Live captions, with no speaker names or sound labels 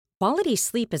Quality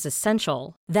sleep is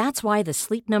essential. That's why the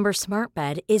Sleep Number Smart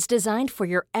Bed is designed for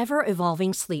your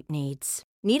ever-evolving sleep needs.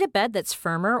 Need a bed that's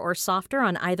firmer or softer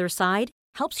on either side?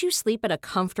 Helps you sleep at a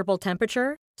comfortable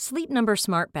temperature? Sleep Number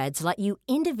Smart Beds let you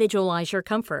individualize your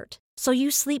comfort, so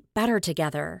you sleep better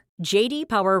together. J.D.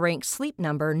 Power ranks Sleep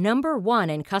Number number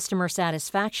one in customer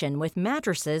satisfaction with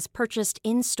mattresses purchased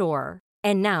in-store.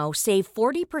 And now, save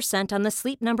 40% on the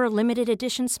Sleep Number Limited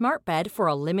Edition Smart Bed for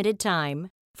a limited time.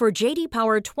 For J.D.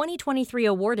 Power 2023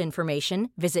 award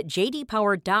information, visit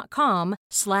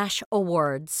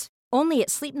jdpower.com/awards. Only at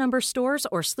Sleep Number stores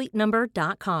or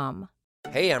sleepnumber.com.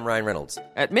 Hey, I'm Ryan Reynolds.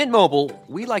 At Mint Mobile,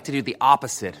 we like to do the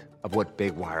opposite of what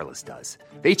Big Wireless does.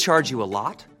 They charge you a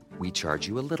lot, we charge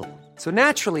you a little. So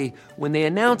naturally, when they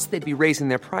announced they'd be raising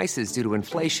their prices due to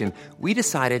inflation, we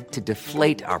decided to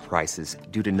deflate our prices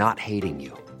due to not hating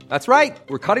you. That's right.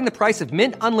 We're cutting the price of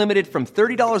Mint Unlimited from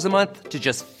 $30 a month to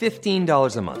just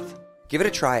 $15 a month. Give it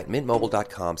a try at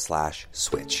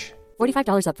mintmobile.com/switch.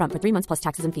 $45 up front for 3 months plus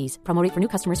taxes and fees. Promo rate for new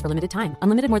customers for limited time.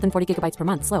 Unlimited more than 40 gigabytes per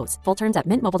month. Slows full terms at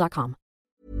mintmobile.com.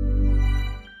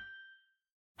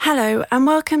 Hello, and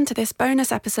welcome to this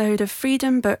bonus episode of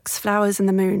Freedom Books, Flowers and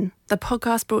the Moon, the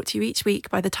podcast brought to you each week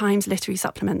by the Times Literary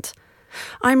Supplement.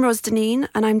 I'm Ros Deneen,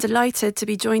 and I'm delighted to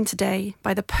be joined today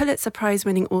by the Pulitzer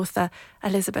Prize-winning author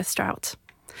Elizabeth Strout.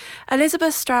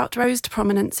 Elizabeth Strout rose to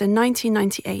prominence in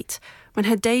 1998 when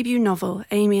her debut novel,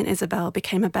 Amy and Isabel,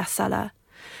 became a bestseller.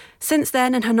 Since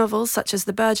then, in her novels such as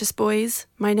The Burgess Boys,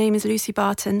 My Name is Lucy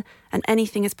Barton, and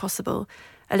Anything is Possible,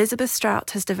 Elizabeth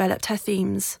Strout has developed her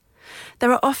themes.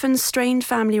 There are often strained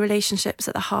family relationships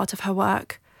at the heart of her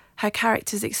work. Her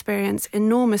characters experience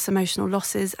enormous emotional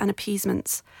losses and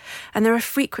appeasements, and there are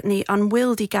frequently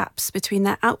unwieldy gaps between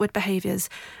their outward behaviours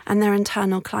and their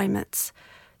internal climates.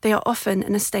 They are often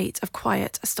in a state of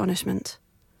quiet astonishment.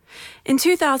 In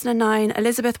 2009,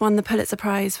 Elizabeth won the Pulitzer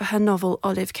Prize for her novel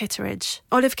Olive Kitteridge.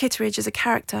 Olive Kitteridge is a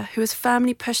character who has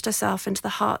firmly pushed herself into the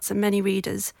hearts of many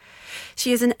readers.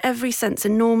 She is in every sense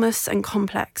enormous and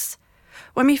complex.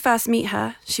 When we first meet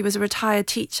her, she was a retired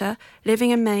teacher,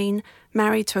 living in Maine,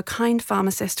 married to a kind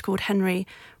pharmacist called Henry,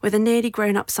 with a nearly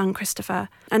grown-up son, Christopher.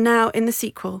 And now, in the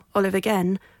sequel, Olive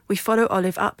Again, we follow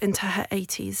Olive up into her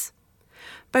 80s.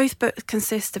 Both books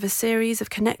consist of a series of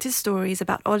connected stories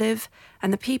about Olive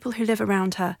and the people who live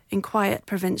around her in quiet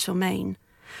provincial Maine.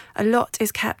 A lot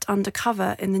is kept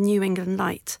undercover in the New England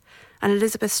light, and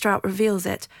Elizabeth Strout reveals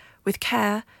it with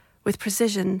care, with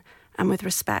precision, and with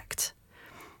respect.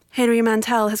 Hilary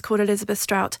Mantel has called Elizabeth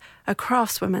Strout a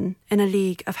craftswoman in a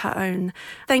league of her own.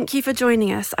 Thank you for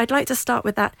joining us. I'd like to start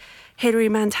with that Hilary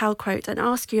Mantel quote and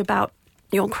ask you about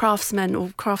your craftsman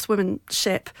or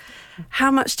craftswomanship. How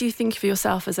much do you think of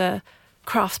yourself as a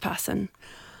craftsperson?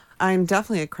 I'm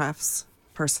definitely a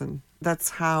craftsperson.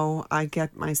 That's how I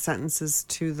get my sentences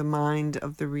to the mind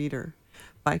of the reader,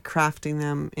 by crafting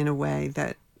them in a way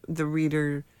that the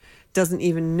reader doesn't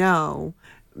even know,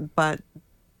 but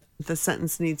the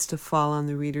sentence needs to fall on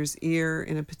the reader's ear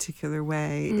in a particular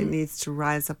way. It needs to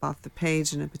rise up off the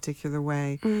page in a particular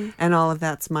way. And all of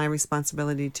that's my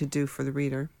responsibility to do for the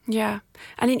reader. Yeah.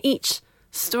 And in each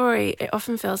story, it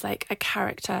often feels like a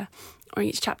character, or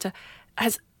each chapter,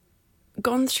 has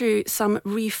gone through some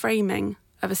reframing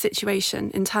of a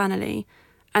situation internally.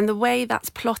 And the way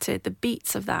that's plotted, the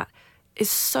beats of that,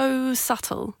 is so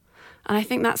subtle. And I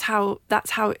think that's how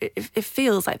it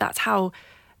feels like that's how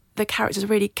the characters are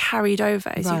really carried over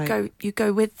as you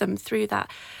go with them through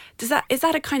that. Is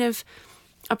that a kind of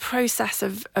a process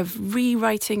of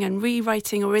rewriting,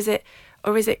 or is it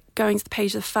going to the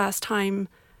page the first time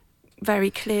very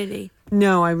clearly?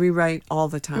 No, I rewrite all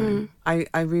the time.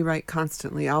 I rewrite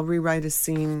constantly. I'll rewrite a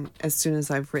scene as soon as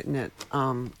I've written it,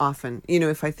 often. You know,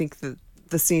 if I think that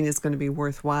the scene is going to be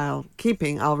worthwhile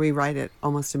keeping, I'll rewrite it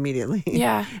almost immediately.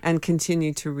 Yeah. And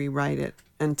continue to rewrite it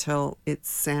until it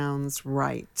sounds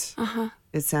right.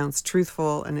 It sounds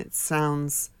truthful, and it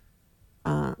sounds,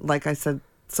 like I said,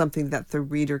 something that the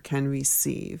reader can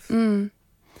receive. And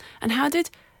how did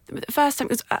the first time,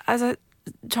 as I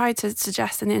tried to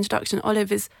suggest in the introduction,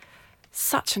 Olive is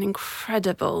such an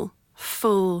incredible,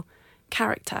 full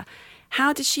character.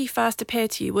 How did she first appear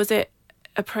to you? Was it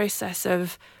a process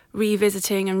of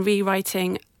revisiting and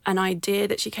rewriting an idea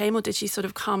that she came, or did she sort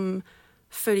of come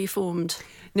fully formed?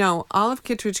 No, Olive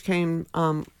Kitteridge came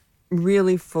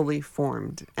really fully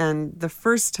formed. And the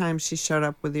first time she showed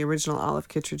up with the original Olive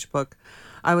Kitteridge book,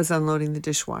 I was unloading the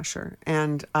dishwasher.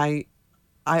 And I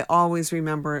always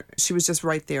remember she was just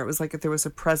right there. It was like if there was a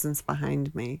presence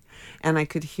behind me. And I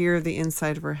could hear the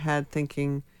inside of her head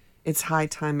thinking, it's high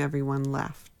time everyone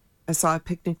left. I saw a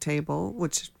picnic table,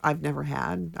 which I've never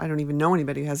had. I don't even know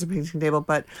anybody who has a picnic table,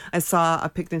 but I saw a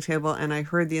picnic table and I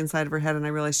heard the inside of her head and I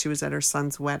realized she was at her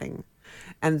son's wedding.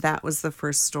 And that was the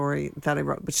first story that I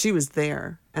wrote. But she was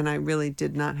there and I really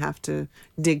did not have to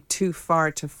dig too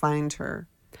far to find her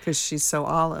because she's so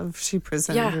Olive. She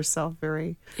presented herself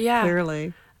very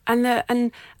clearly.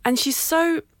 And she's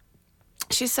so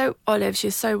Olive,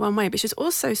 she's so one way, but she's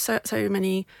also so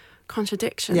many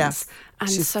contradictions. Yes, and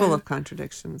she's so full of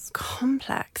contradictions.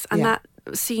 Complex. And that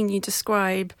scene you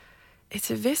describe, it's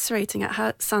eviscerating at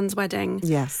her son's wedding.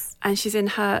 Yes. And she's in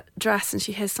her dress and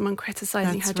she hears someone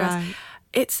criticising her dress.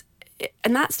 Right.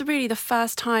 And that's really the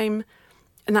first time,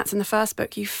 and that's in the first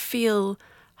book, you feel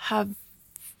her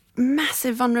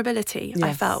massive vulnerability,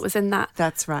 I felt, was in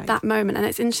that's right. that moment. And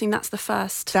it's interesting, that's the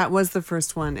first. That was the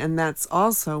first one. And that's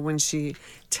also when she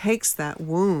takes that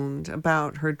wound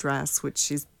about her dress, which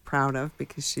she's proud of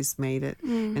because she's made it,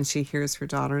 and she hears her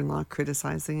daughter-in-law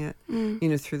criticizing it,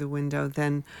 through the window.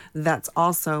 Then that's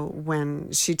also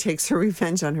when she takes her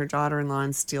revenge on her daughter-in-law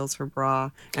and steals her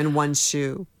bra and one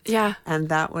shoe. Yeah. And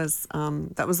that was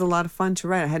a lot of fun to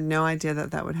write. I had no idea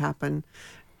that would happen,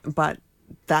 but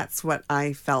that's what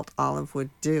I felt Olive would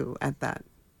do at that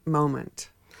moment.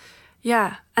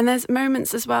 Yeah. And there's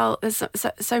moments as well, there's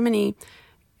so many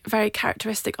very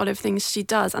characteristic Olive things she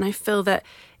does, and I feel that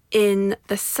in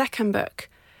the second book,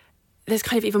 there's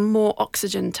kind of even more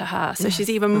oxygen to her. So she's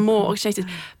even more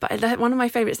oxygenated. But one of my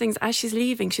favourite things, as she's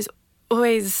leaving, she's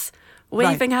always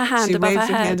waving her hand above her head.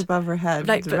 She waves her hand above her head.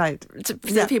 To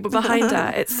the people behind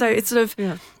her. It's so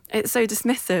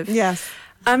dismissive. Yes.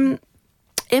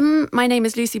 In My Name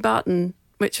is Lucy Barton,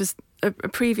 which was a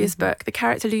previous book, the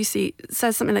character Lucy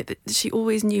says something like that she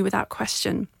always knew without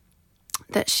question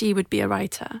that she would be a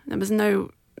writer. There was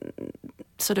no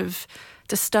sort of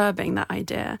disturbing that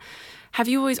idea. Have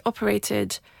you always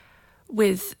operated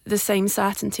with the same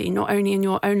certainty, not only in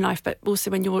your own life, but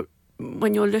also when you're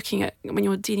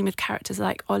dealing with characters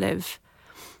like Olive?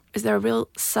 Is there a real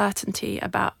certainty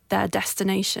about their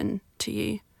destination to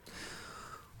you?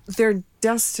 Their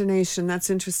destination, that's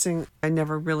interesting. I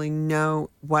never really know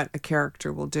what a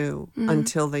character will do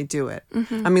until they do it.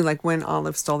 I mean, like when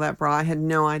Olive stole that bra, I had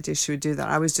no idea she would do that.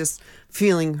 I was just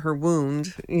feeling her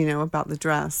wound, about the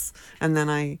dress. And then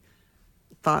I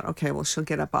thought, okay, well, she'll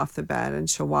get up off the bed and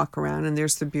she'll walk around and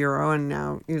there's the bureau and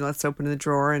now, let's open the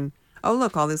drawer and, oh,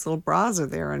 look, all these little bras are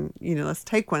there and, let's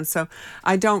take one. So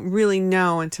I don't really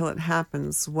know until it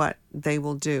happens what they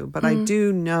will do, but I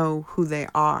do know who they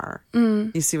are.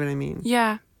 You see what I mean?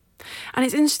 Yeah. And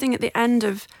it's interesting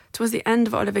towards the end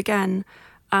of Olive again,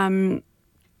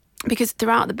 because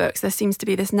throughout the books there seems to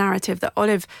be this narrative that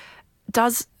Olive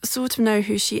does sort of know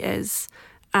who she is.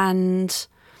 And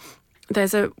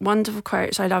there's a wonderful quote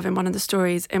which I love in one of the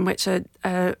stories in which a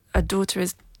daughter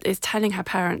is telling her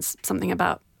parents something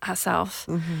about herself,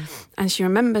 and she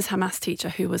remembers her maths teacher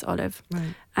who was Olive,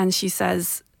 and she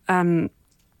says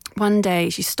one day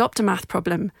she stopped a math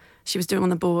problem she was doing on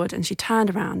the board and she turned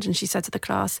around and she said to the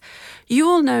class, "You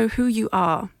all know who you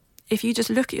are. If you just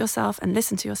look at yourself and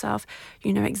listen to yourself,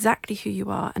 you know exactly who you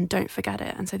are and don't forget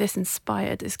it." And so this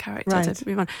inspired this character to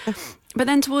move on. But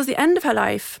then towards the end of her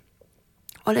life,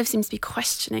 Olive seems to be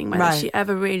questioning whether she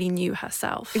ever really knew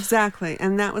herself. Exactly.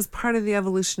 And that was part of the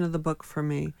evolution of the book for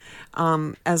me.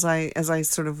 As I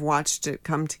sort of watched it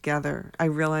come together, I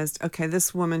realized, okay,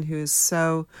 this woman who is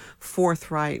so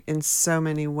forthright in so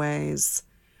many ways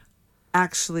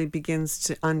actually begins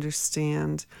to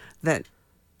understand that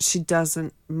she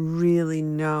doesn't really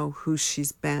know who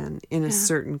she's been in a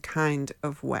certain kind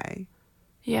of way.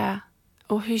 Yeah.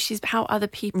 Or how other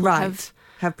people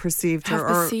have perceived her,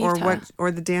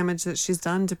 or the damage that she's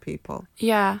done to people.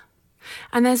 Yeah.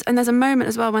 And there's a moment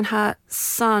as well when her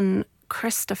son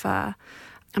Christopher,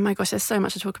 oh my gosh, there's so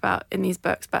much to talk about in these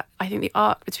books, but I think the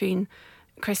arc between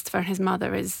Christopher and his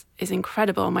mother is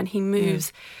incredible. And when he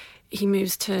moves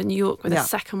to New York with a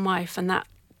second wife, and that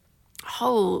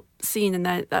whole scene in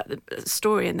that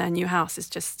story in their new house is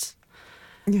just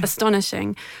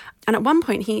astonishing. And at one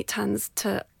point he turns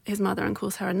to his mother and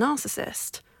calls her a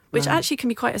narcissist, which actually can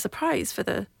be quite a surprise for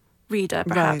the reader,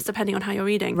 perhaps, depending on how you're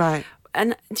reading. Right.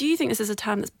 And do you think this is a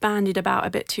term that's bandied about a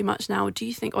bit too much now? Do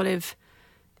you think Olive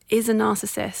is a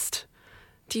narcissist?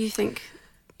 Do you think...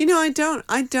 I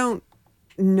don't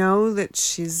know that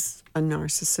she's a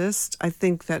narcissist. I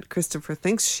think that Christopher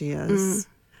thinks she is.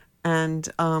 And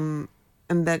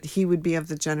that he would be of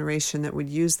the generation that would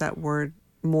use that word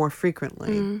more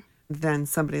frequently than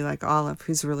somebody like Olive,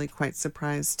 who's really quite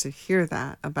surprised to hear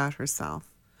that about herself.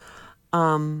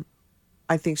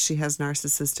 I think she has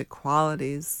narcissistic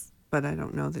qualities, but I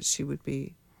don't know that she would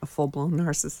be a full-blown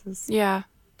narcissist. Yeah.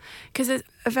 Because there's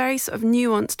a very sort of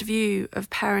nuanced view of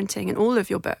parenting in all of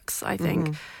your books, I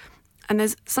think. And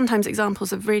there's sometimes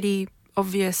examples of really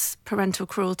obvious parental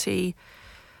cruelty.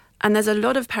 And there's a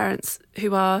lot of parents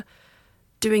who are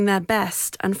doing their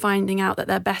best and finding out that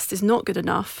their best is not good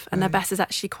enough and their best is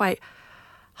actually quite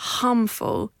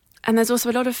harmful. And there's also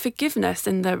a lot of forgiveness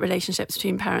in the relationships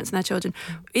between parents and their children.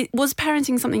 Was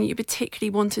parenting something you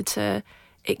particularly wanted to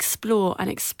explore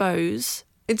and expose?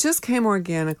 It just came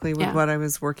organically with what I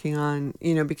was working on,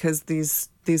 because these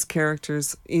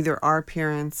characters either are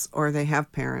parents or they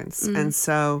have parents. And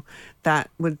so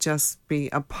that would just be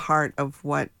a part of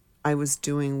what I was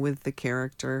doing with the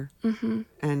character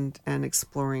and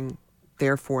exploring,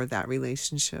 therefore, that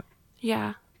relationship.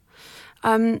 Yeah.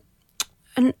 And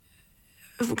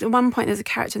at one point, there's a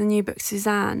character in the new book,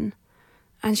 Suzanne,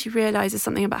 and she realises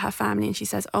something about her family and she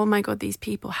says, oh my God, these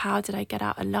people, how did I get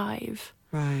out alive?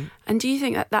 Right. And do you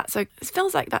think that it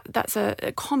feels like that's a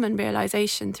common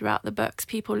realisation throughout the books,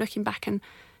 people looking back and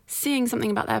seeing something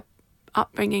about their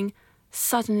upbringing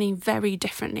suddenly very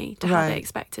differently to how they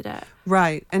expected it.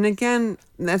 Right. And again,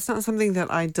 that's not something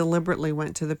that I deliberately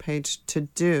went to the page to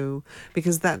do,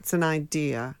 because that's an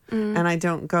idea. And I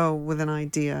don't go with an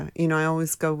idea. I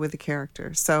always go with a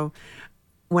character. So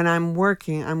when I'm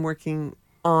working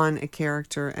on a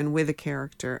character and with a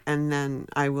character, and then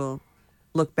I will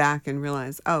look back and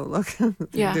realize, oh, look,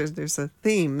 there's a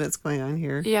theme that's going on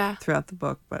here throughout the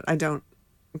book. But I don't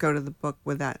go to the book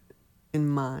with that in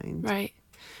mind. Right.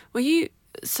 Were you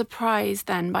surprised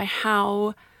then by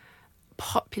how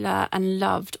popular and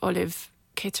loved Olive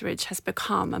Kitteridge has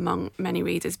become among many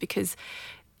readers? Because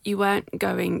you weren't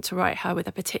going to write her with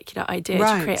a particular idea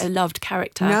to create a loved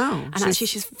character. No. And actually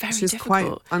she's very difficult. She's quite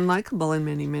unlikable in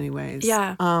many, many ways.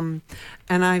 Yeah. And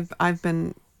I've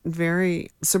been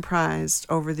very surprised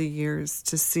over the years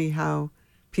to see how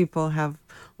people have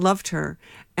loved her.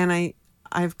 And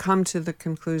I've come to the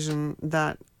conclusion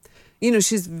that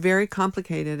she's very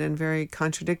complicated and very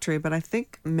contradictory, but I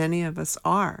think many of us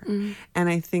are. And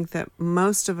I think that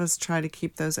most of us try to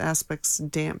keep those aspects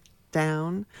damped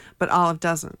down, but Olive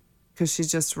doesn't, because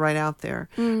she's just right out there.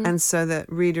 And so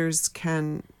that readers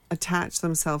can attach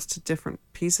themselves to different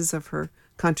pieces of her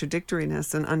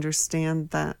contradictoriness and understand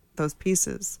those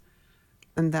pieces.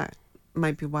 And that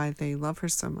might be why they love her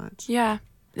so much. Yeah.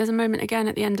 There's a moment again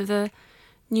at the end of the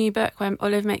new book where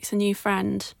Olive makes a new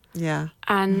friend. Yeah.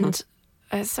 And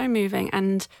it's so moving.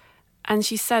 And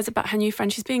she says about her new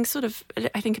friend, she's being sort of,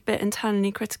 I think, a bit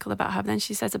internally critical about her. But then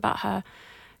she says about her,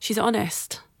 she's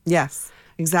honest. Yes,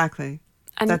 exactly.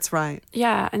 And that's right.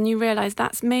 Yeah. And you realise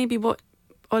that's maybe what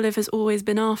Olive has always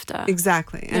been after.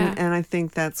 Exactly. And I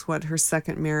think that's what her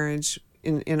second marriage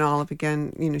in Olive,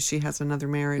 again, she has another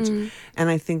marriage. And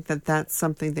I think that that's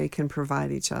something they can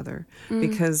provide each other.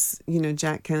 Because,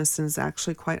 Jack Keniston is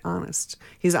actually quite honest.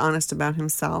 He's honest about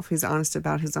himself. He's honest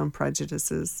about his own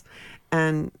prejudices.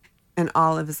 And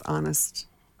Olive is honest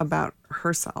about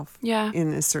herself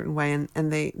in a certain way.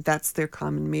 And that's their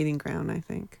common meeting ground, I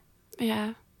think.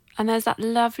 Yeah. And there's that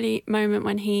lovely moment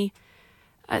when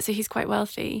so he's quite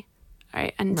wealthy,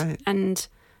 right? And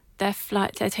they're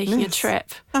taking a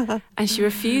trip, and she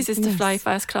refuses to fly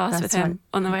first class with him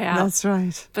on the way out. That's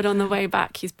right. But on the way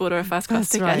back, he's bought her a first class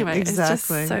ticket anyway.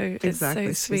 Exactly. It's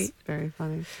so sweet. She's very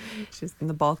funny. She's in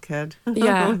the bulkhead.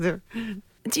 Yeah.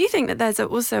 Do you think that there's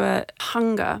also a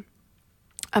hunger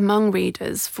among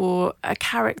readers for a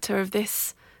character of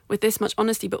this, with this much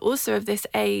honesty, but also of this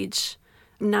age?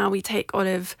 Now we take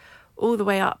Olive all the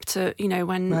way up to,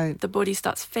 when the body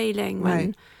starts failing,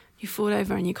 when you fall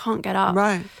over and you can't get up.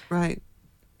 Right.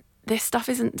 This stuff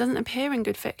doesn't appear in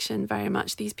good fiction very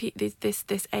much.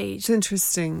 This age. It's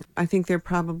interesting. I think there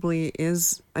probably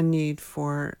is a need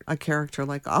for a character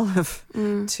like Olive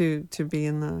to be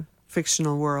in the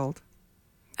fictional world.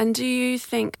 And do you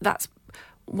think that's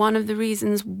one of the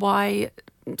reasons why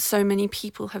so many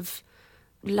people have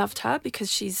loved her?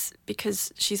 Because she's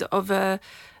of a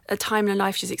time in her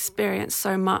life she's experienced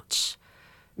so much.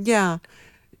 Yeah.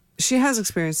 She has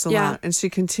experienced a lot, and she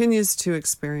continues to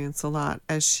experience a lot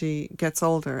as she gets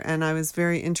older. And I was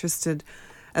very interested,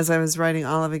 as I was writing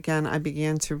Olive again, I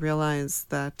began to realize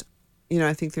that,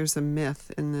 I think there's a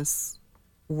myth in this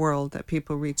world that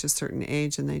people reach a certain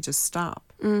age and they just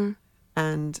stop.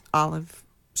 And Olive,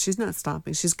 she's not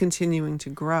stopping. She's continuing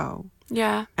to grow.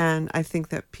 Yeah. And I think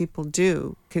that people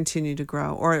do continue to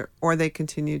grow, or they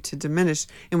continue to diminish,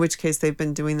 in which case they've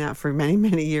been doing that for many,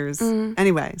 many years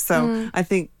anyway. So I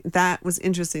think that was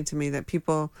interesting to me, that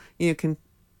people, can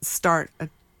start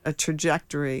a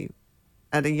trajectory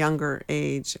at a younger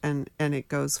age and it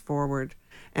goes forward.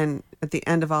 And at the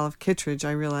end of Olive Kittredge,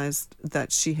 I realized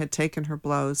that she had taken her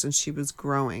blows and she was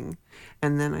growing.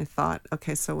 And then I thought,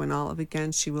 okay, so in Olive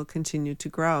again, she will continue to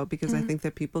grow, because I think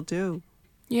that people do.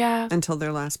 Yeah. Until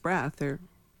their last breath.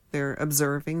 They're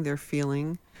observing, they're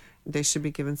feeling. They should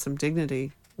be given some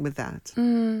dignity with that.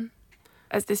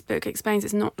 As this book explains,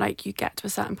 it's not like you get to a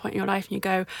certain point in your life and you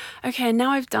go, okay,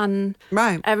 now I've done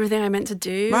everything I meant to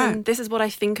do, and this is what I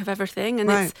think of everything,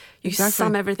 and it's you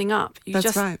sum everything up. You're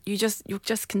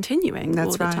just continuing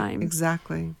all the time.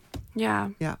 Exactly. Yeah.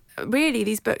 Yeah. Really,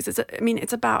 these books,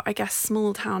 it's about, I guess,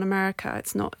 small town America.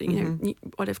 It's not, know,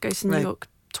 Olive goes to New York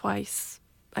twice,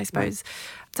 I suppose. Is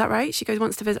that right? She goes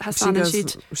once to visit her son,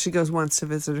 she goes once to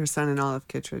visit her son in Olive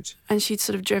Kittredge. And she'd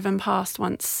sort of driven past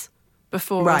once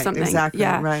before or something. Exactly.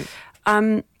 Yeah. Right.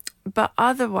 But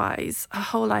otherwise, her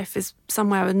whole life is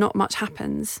somewhere where not much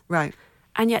happens. Right.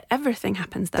 And yet everything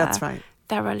happens there. That's right.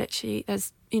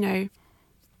 There's,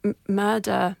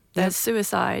 murder, there's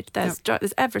suicide, there's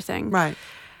there's everything. Right.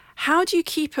 How do you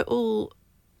keep it all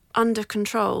under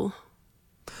control?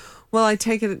 Well, I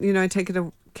take it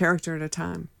a character at a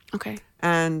time. Okay.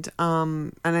 And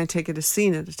I take it a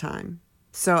scene at a time.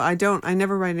 So I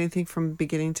never write anything from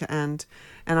beginning to end,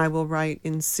 and I will write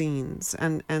in scenes.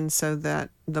 And so that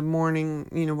the morning,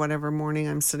 whatever morning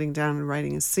I'm sitting down and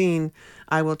writing a scene,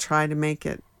 I will try to make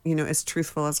it, as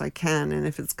truthful as I can. And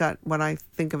if it's got what I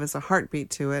think of as a heartbeat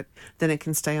to it, then it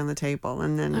can stay on the table.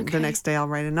 And then the next day I'll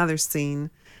write another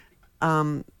scene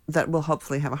that will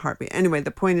hopefully have a heartbeat. Anyway,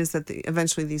 the point is that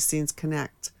eventually these scenes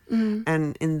connect. Mm-hmm.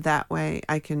 And in that way,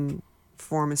 I can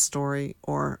form a story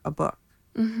or a book.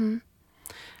 Mm-hmm.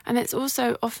 And it's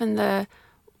also often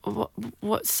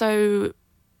what's so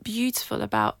beautiful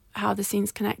about how the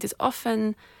scenes connect is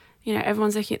often,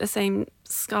 everyone's looking at the same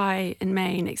sky in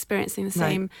Maine, experiencing the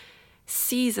same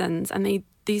seasons, and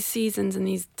these seasons and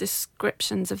these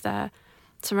descriptions of their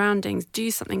surroundings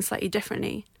do something slightly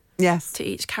differently. Yes. To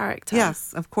each character.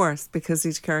 Yes, of course, because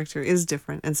each character is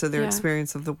different, and so their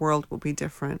experience of the world will be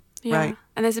different. Yeah. Right.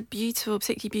 And there's a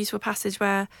particularly beautiful passage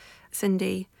where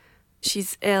Cindy,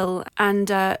 she's ill,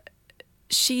 and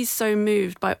she's so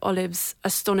moved by Olive's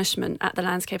astonishment at the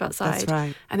landscape outside. That's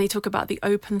right. And they talk about the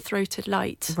open-throated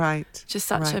light. Right. Just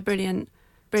such a brilliant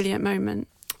moment.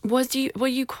 Were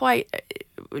you quite,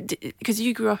 because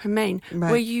you grew up in Maine,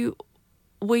 were you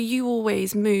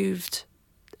always moved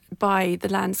by the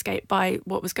landscape, by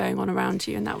what was going on around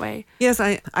you in that way? Yes,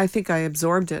 I think I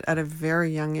absorbed it at a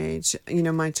very young age.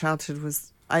 My childhood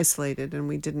was isolated and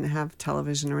we didn't have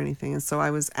television or anything. And so I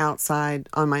was outside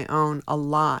on my own a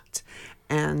lot.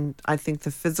 And I think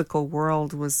the physical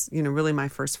world was, really my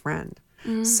first friend.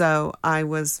 Mm-hmm. So I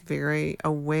was very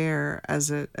aware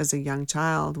as a young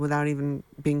child, without even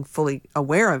being fully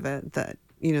aware of it, that,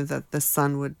 that the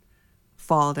sun would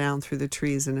fall down through the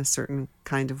trees in a certain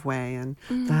kind of way, and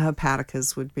the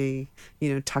hepaticas would be,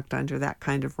 tucked under that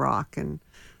kind of rock, and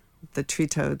the tree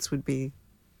toads would be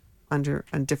under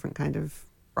a different kind of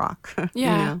rock.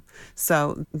 Yeah.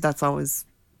 So that's always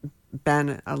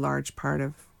been a large part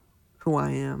of who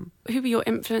I am. Who were your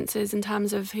influences in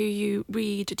terms of who you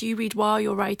read? Do you read while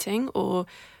you're writing, or?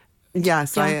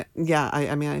 Yes, I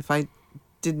mean, if I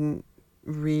didn't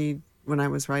read when I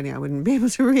was writing, I wouldn't be able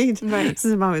to read. Right.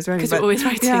 Since I'm always writing. Because you're always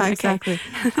writing. Yeah, okay. exactly.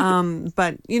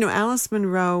 But, Alice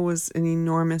Munro was an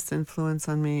enormous influence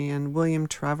on me, and William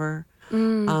Trevor,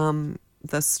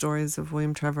 the stories of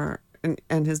William Trevor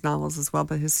and his novels as well.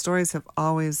 But his stories have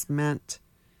always meant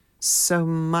so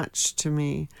much to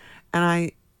me.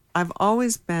 And I've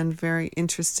always been very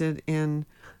interested in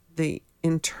the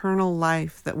internal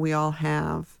life that we all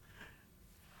have,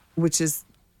 which is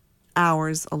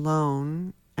ours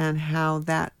alone, and how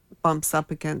that bumps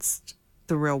up against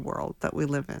the real world that we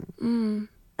live in.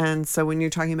 And so when you're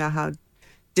talking about how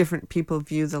different people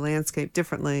view the landscape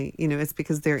differently, it's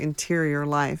because their interior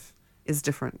life is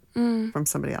different from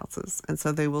somebody else's. And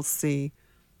so they will see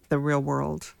the real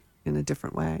world in a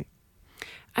different way.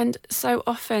 And so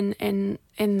often in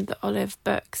the Olive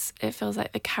books, it feels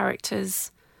like the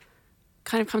characters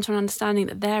kind of come to an understanding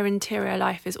that their interior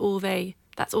life is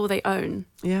that's all they own.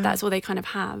 Yeah. That's all they kind of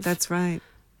have. That's right.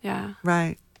 Yeah.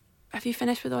 Right. Have you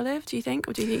finished with Olive, do you think?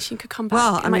 Or do you think she could come back?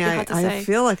 Well, it might be hard to say. I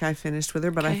feel like I finished with her,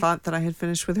 but Okay. I thought that I had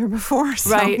finished with her before.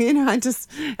 So, right. I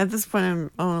just, at this point,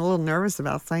 I'm a little nervous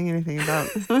about saying anything about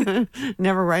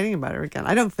never writing about her again.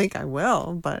 I don't think I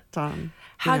will, but...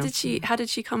 How did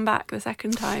she come back the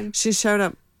second time? She showed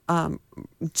up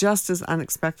just as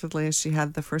unexpectedly as she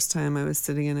had the first time. I was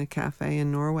sitting in a cafe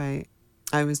in Norway.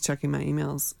 I was checking my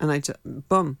emails, and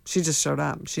boom, she just showed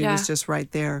up. She was just right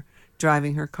there,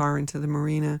 driving her car into the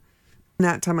marina. And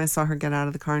that time I saw her get out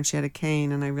of the car, and she had a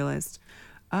cane, and I realized,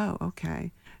 oh,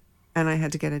 okay. And I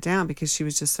had to get it down because she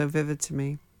was just so vivid to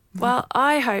me. Well,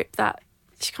 I hope that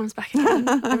she comes back again.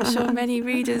 I'm sure many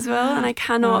readers will, and I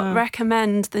cannot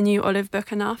recommend the new Olive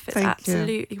book enough. It's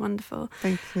absolutely wonderful.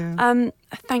 Thank you.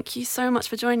 Thank you so much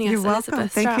for joining us, You're welcome.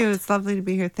 Elizabeth Thank Strout. you. It's lovely to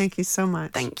be here. Thank you so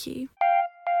much. Thank you.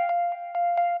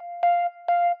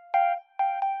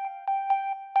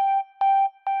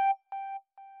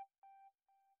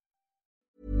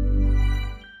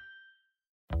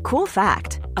 Cool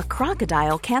fact, a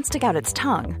crocodile can't stick out its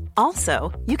tongue.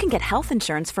 Also, you can get health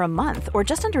insurance for a month or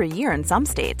just under a year in some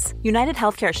states. United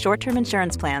Healthcare short-term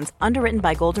insurance plans, underwritten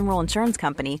by Golden Rule Insurance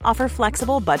Company, offer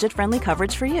flexible, budget-friendly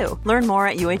coverage for you. Learn more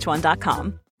at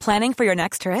uh1.com. Planning for your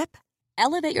next trip?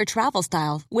 Elevate your travel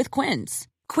style with Quince.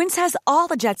 Quince has all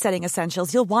the jet-setting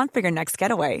essentials you'll want for your next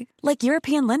getaway, like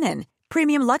European linen,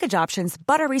 premium luggage options,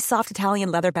 buttery soft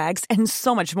Italian leather bags, and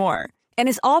so much more. And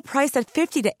is all priced at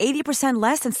 50 to 80%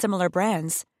 less than similar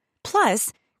brands.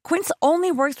 Plus, Quince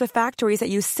only works with factories that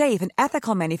use safe and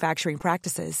ethical manufacturing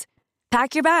practices.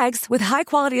 Pack your bags with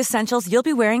high-quality essentials you'll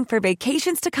be wearing for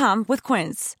vacations to come with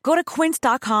Quince. Go to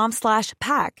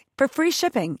quince.com/pack for free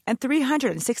shipping and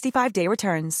 365-day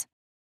returns.